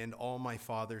and all my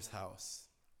father's house.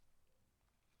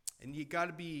 And you got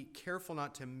to be careful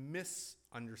not to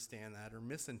misunderstand that or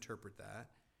misinterpret that.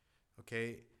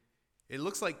 Okay? It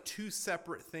looks like two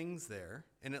separate things there,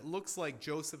 and it looks like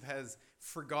Joseph has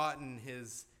forgotten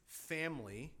his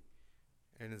family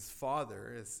and his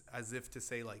father, as if to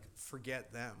say, like,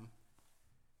 forget them.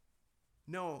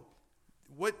 No,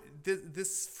 what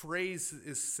this phrase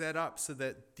is set up so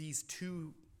that these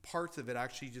two parts of it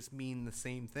actually just mean the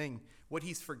same thing. What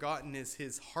he's forgotten is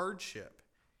his hardship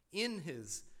in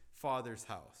his father's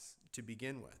house to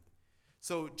begin with.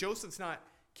 So Joseph's not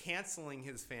canceling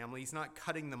his family. He's not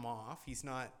cutting them off. He's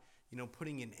not,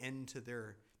 putting an end to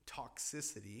their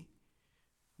toxicity.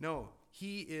 No,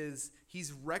 he's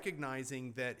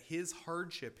recognizing that his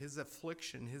hardship, his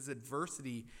affliction, his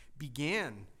adversity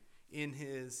began in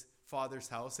his father's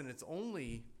house, and it's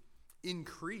only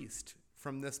increased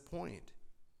from this point.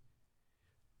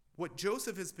 What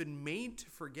Joseph has been made to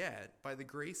forget by the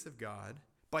grace of God,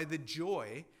 by the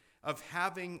joy of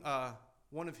having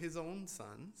one of his own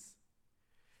sons,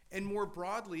 and more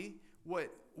broadly,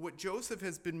 what Joseph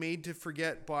has been made to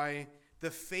forget by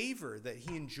the favor that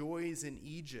he enjoys in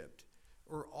Egypt,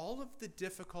 or all of the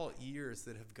difficult years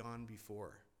that have gone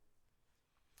before.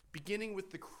 Beginning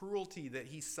with the cruelty that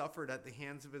he suffered at the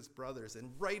hands of his brothers,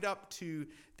 and right up to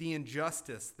the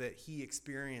injustice that he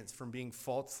experienced from being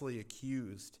falsely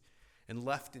accused and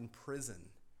left in prison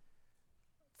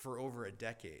for over a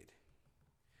decade.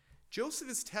 Joseph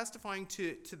is testifying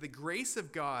to the grace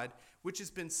of God, which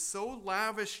has been so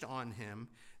lavished on him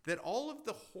that all of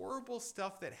the horrible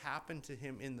stuff that happened to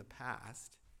him in the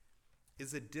past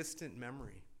is a distant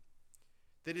memory.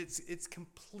 That it's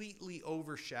completely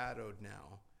overshadowed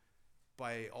now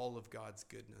by all of God's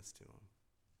goodness to him.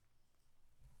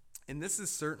 And this is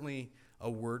certainly a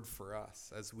word for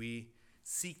us as we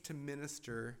seek to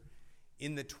minister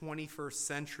in the 21st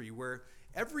century, where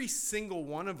every single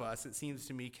one of us, it seems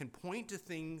to me, can point to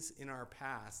things in our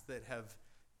past that have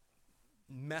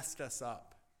messed us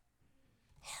up.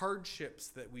 Hardships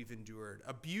that we've endured,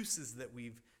 abuses that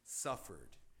we've suffered,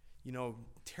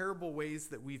 terrible ways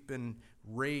that we've been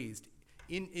raised,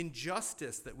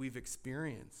 injustice that we've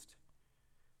experienced.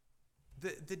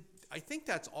 I think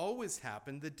that's always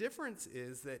happened. The difference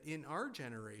is that in our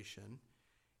generation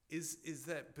is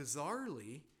that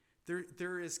bizarrely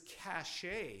there is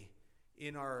cachet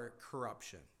in our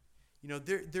corruption.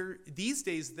 These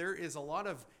days there is a lot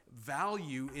of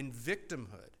value in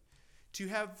victimhood. To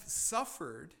have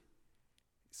suffered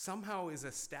somehow is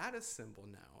a status symbol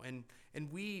now.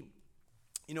 And we,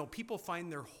 people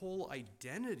find their whole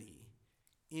identity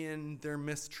in their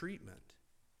mistreatment.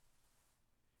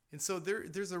 And so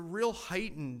there's a real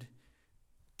heightened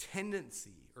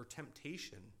tendency or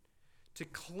temptation to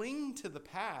cling to the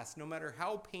past, no matter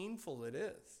how painful it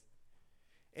is.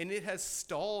 And it has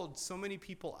stalled so many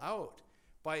people out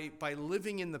by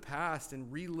living in the past and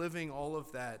reliving all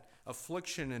of that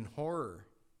affliction and horror.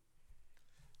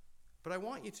 But I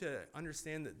want you to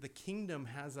understand that the kingdom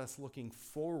has us looking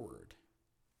forward,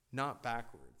 not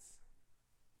backwards.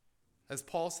 As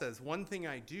Paul says, one thing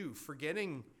I do,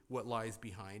 forgetting what lies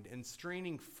behind and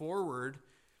straining forward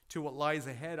to what lies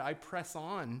ahead, I press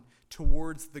on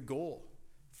towards the goal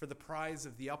for the prize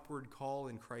of the upward call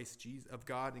in Christ Jesus, of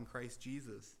God in Christ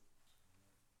Jesus.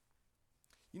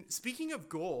 Speaking of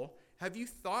goal, have you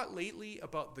thought lately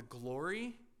about the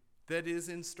glory that is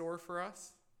in store for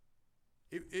us?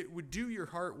 It would do your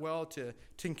heart well to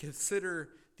consider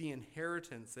the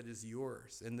inheritance that is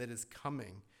yours and that is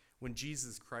coming when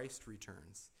Jesus Christ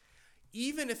returns.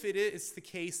 Even if it is the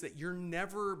case that you're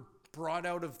never brought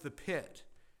out of the pit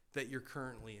that you're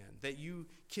currently in, that you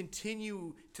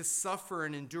continue to suffer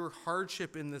and endure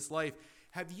hardship in this life,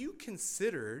 have you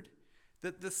considered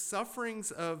that the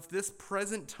sufferings of this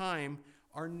present time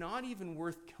are not even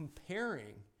worth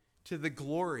comparing to the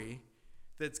glory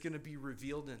that's going to be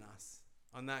revealed in us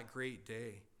on that great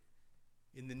day,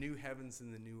 in the new heavens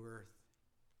and the new earth?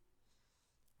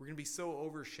 We're going to be so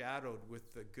overshadowed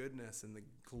with the goodness and the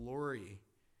glory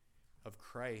of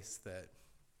Christ that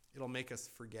it'll make us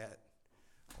forget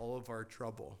all of our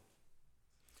trouble.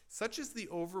 Such is the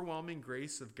overwhelming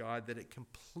grace of God that it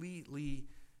completely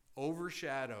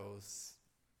overshadows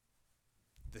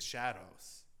the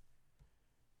shadows.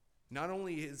 Not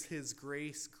only is his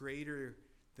grace greater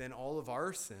than all of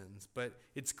our sins, but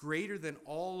it's greater than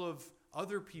all of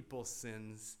other people's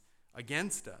sins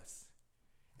against us.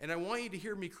 And I want you to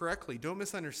hear me correctly. Don't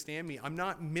misunderstand me. I'm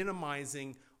not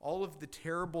minimizing all of the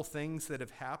terrible things that have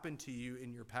happened to you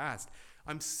in your past.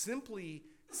 I'm simply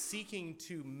seeking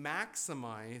to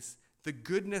maximize the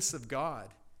goodness of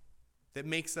God that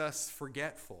makes us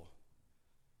forgetful,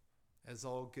 as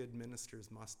all good ministers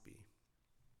must be.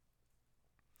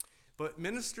 But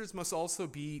ministers must also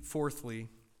be, fourthly,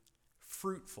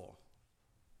 fruitful.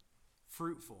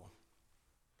 Fruitful.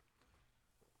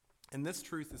 And this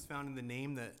truth is found in the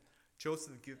name that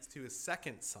Joseph gives to his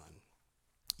second son,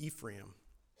 Ephraim.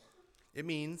 It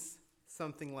means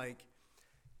something like,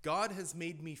 God has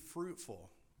made me fruitful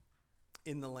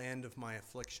in the land of my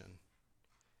affliction.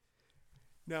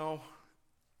 Now,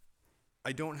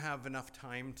 I don't have enough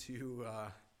time to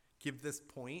give this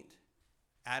point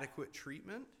adequate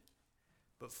treatment,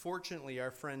 but fortunately our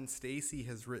friend Stacy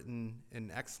has written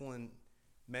an excellent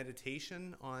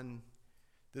meditation on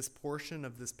this portion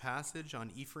of this passage on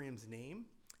Ephraim's name,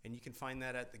 and you can find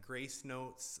that at the Grace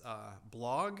Notes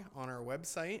blog on our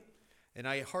website, and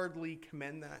I heartily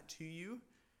commend that to you.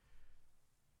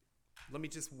 Let me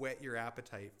just whet your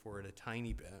appetite for it a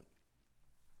tiny bit.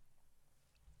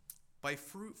 By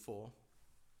fruitful,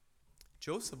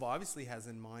 Joseph obviously has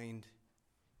in mind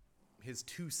his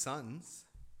two sons,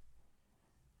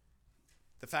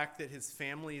 the fact that his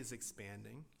family is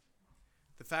expanding,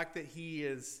 the fact that he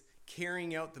is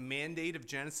carrying out the mandate of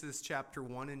Genesis chapter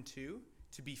 1 and 2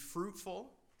 to be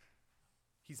fruitful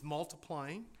He's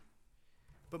multiplying.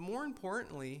 But more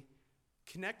importantly,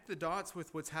 connect the dots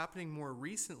with what's happening more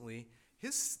recently.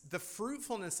 The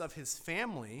fruitfulness of his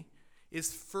family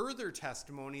is further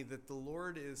testimony that the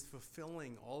Lord is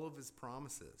fulfilling all of his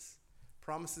promises.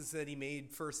 Promises that he made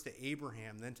first to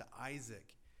Abraham, then to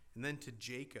Isaac, and then to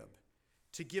Jacob,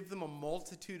 to give them a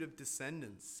multitude of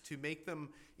descendants, to make them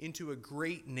into a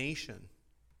great nation.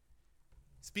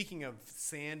 Speaking of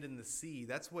sand in the sea,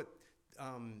 that's what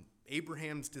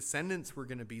Abraham's descendants were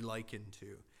going to be likened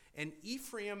to. And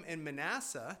Ephraim and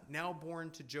Manasseh, now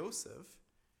born to Joseph,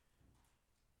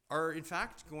 are in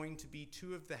fact going to be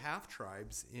two of the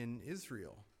half-tribes in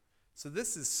Israel. So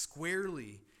this is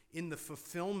squarely in the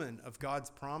fulfillment of God's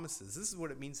promises. This is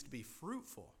what it means to be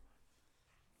fruitful.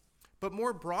 But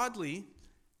more broadly,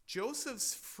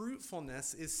 Joseph's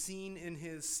fruitfulness is seen in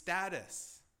his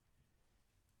status,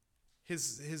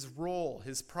 his role,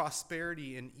 his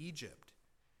prosperity in Egypt,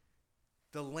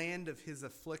 the land of his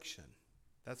affliction.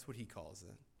 That's what he calls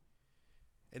it.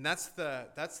 And that's the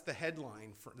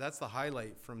headline, that's the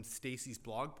highlight from Stacy's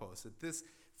blog post, that this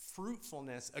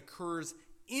fruitfulness occurs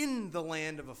in the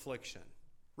land of affliction,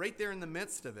 right there in the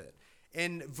midst of it.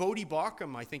 And Vodi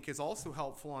Bakum, I think, is also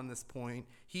helpful on this point.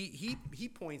 He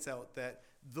points out that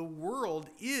the world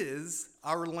is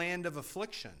our land of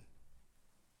affliction.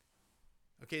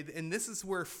 Okay, and this is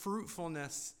where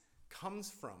fruitfulness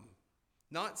comes from.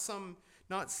 Not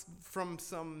from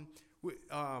some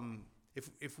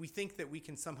if we think that we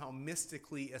can somehow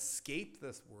mystically escape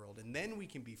this world and then we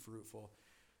can be fruitful,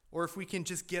 or if we can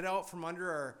just get out from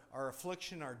under our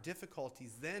affliction, our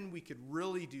difficulties, then we could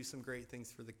really do some great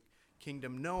things for the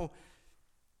kingdom. No,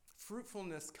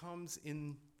 fruitfulness comes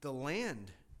in the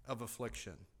land of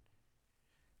affliction.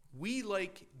 We,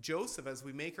 like Joseph, as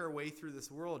we make our way through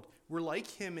this world, we're like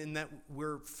him in that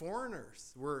we're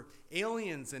foreigners, we're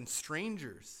aliens and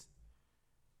strangers.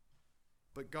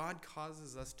 But God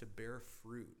causes us to bear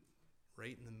fruit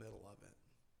right in the middle of it.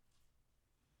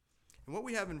 And what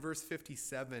we have in verse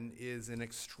 57 is an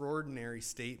extraordinary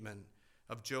statement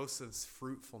of Joseph's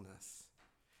fruitfulness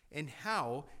and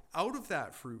how, out of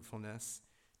that fruitfulness,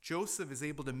 Joseph is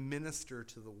able to minister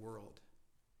to the world.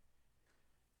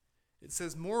 It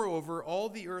says, "Moreover, all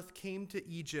the earth came to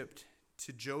Egypt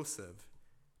to Joseph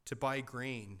to buy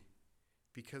grain,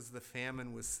 because the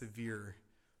famine was severe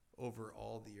over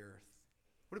all the earth."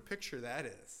 What a picture that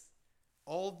is.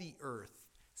 All the earth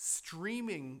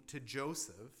streaming to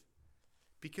Joseph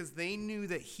because they knew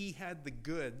that he had the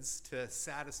goods to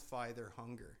satisfy their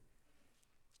hunger.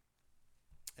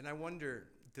 And I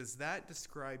wonder, does that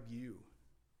describe you,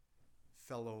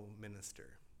 fellow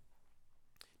minister?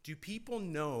 Do people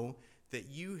know that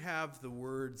you have the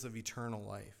words of eternal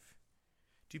life?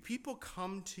 Do people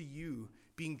come to you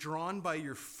being drawn by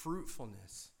your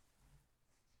fruitfulness?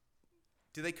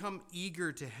 Do they come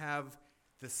eager to have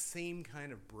the same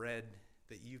kind of bread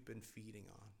that you've been feeding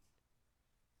on?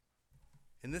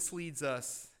 And this leads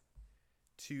us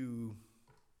to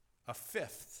a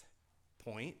fifth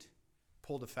point.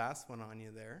 Pulled a fast one on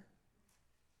you there.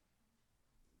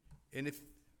 And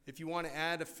if you want to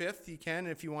add a fifth, you can.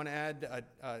 If you want to add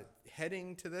a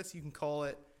heading to this, you can call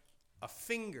it a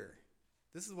finger.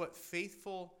 This is what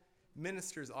faithful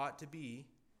ministers ought to be,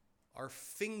 are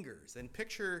fingers. And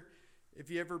picture, if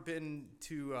you've ever been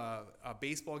to a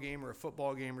baseball game or a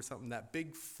football game or something, that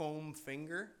big foam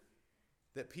finger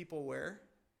that people wear.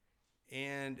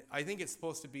 And I think it's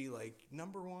supposed to be like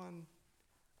number one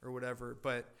or whatever.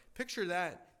 But picture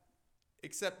that,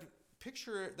 except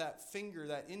picture that finger,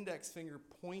 that index finger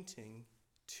pointing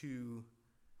to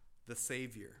the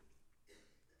Savior.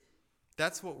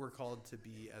 That's what we're called to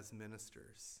be as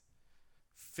ministers.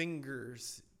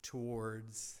 Fingers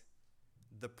towards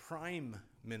the prime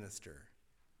minister.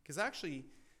 Because actually,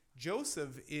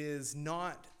 Joseph is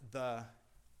not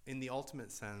in the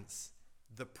ultimate sense,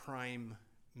 the prime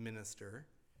minister.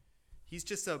 He's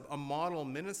just a model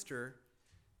minister.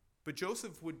 But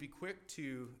Joseph would be quick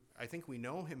to, I think we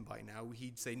know him by now,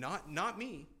 he'd say, not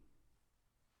me.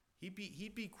 He'd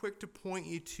be quick to point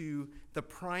you to the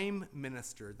prime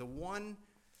minister, the one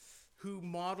who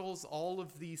models all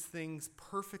of these things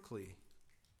perfectly.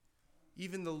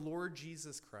 Even the Lord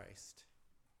Jesus Christ,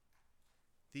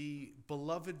 the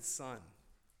beloved Son,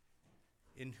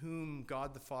 in whom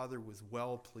God the Father was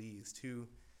well pleased, who,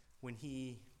 when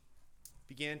he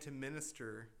began to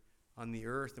minister on the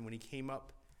earth and when he came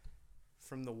up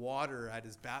from the water at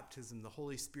his baptism, the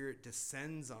Holy Spirit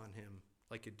descends on him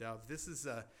like a dove. This is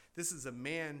a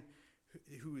man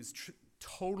who is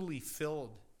totally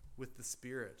filled with the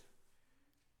Spirit.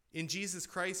 In Jesus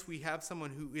Christ, we have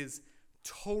someone who is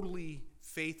totally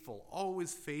faithful,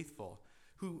 always faithful,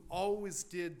 who always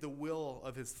did the will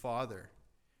of his Father.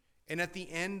 And at the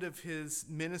end of his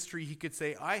ministry, he could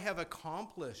say, I have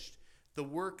accomplished the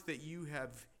work that you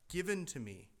have given to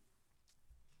me.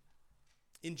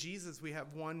 In Jesus, we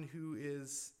have one who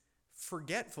is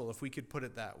forgetful, if we could put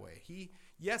it that way. He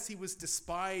was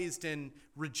despised and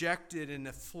rejected and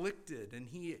afflicted, and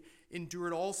he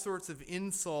endured all sorts of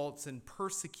insults and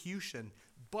persecution.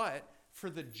 But for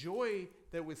the joy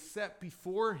that was set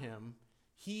before him,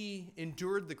 he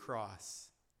endured the cross,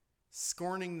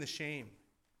 scorning the shame.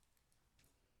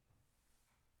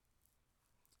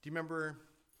 Do you remember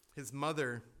his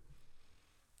mother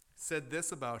said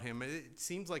this about him? It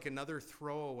seems like another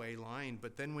throwaway line,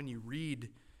 but then when you read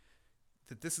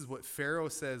that this is what Pharaoh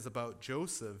says about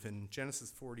Joseph in Genesis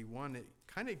 41, it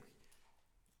kind of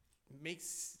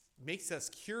makes us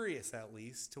curious, at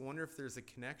least, to wonder if there's a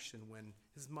connection when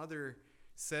his mother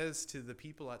says to the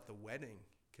people at the wedding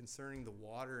concerning the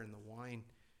water and the wine,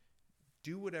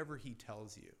 do whatever he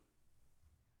tells you.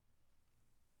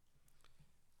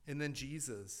 And then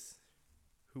Jesus,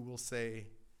 who will say,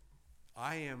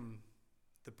 I am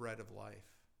the bread of life.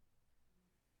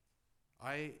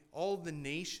 All the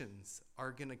nations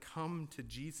are going to come to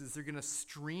Jesus. They're going to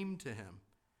stream to him.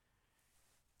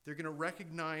 They're going to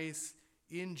recognize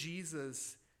in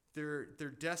Jesus their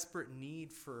desperate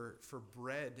need for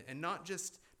bread, and not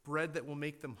just bread that will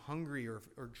make them hungry or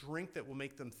drink that will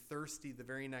make them thirsty the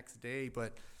very next day,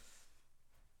 but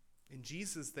in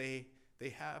Jesus they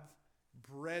have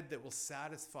bread that will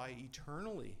satisfy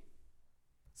eternally,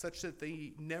 such that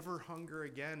they never hunger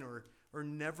again or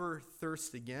never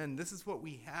thirst again. This is what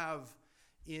we have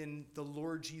in the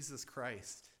Lord Jesus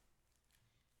Christ,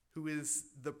 who is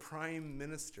the prime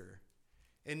minister.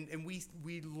 And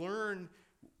we learn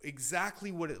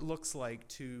exactly what it looks like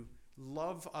to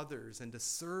love others and to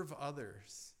serve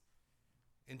others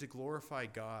and to glorify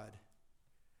God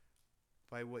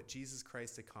by what Jesus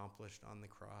Christ accomplished on the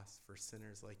cross for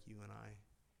sinners like you and I.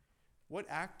 What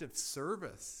act of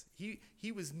service.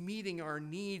 He was meeting our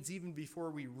needs even before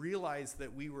we realized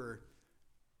that we were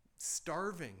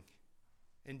starving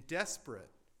and desperate.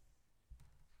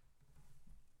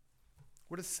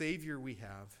 What a Savior we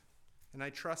have. And I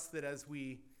trust that as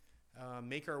we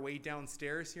make our way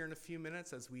downstairs here in a few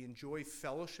minutes, as we enjoy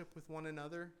fellowship with one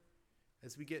another,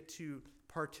 as we get to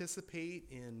participate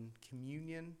in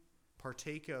communion,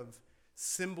 partake of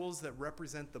symbols that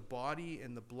represent the body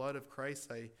and the blood of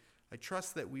Christ, I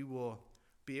trust that we will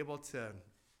be able to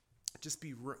just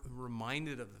be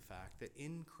reminded of the fact that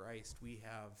in Christ we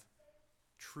have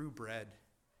true bread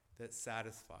that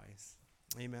satisfies.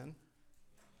 Amen.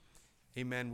 Amen.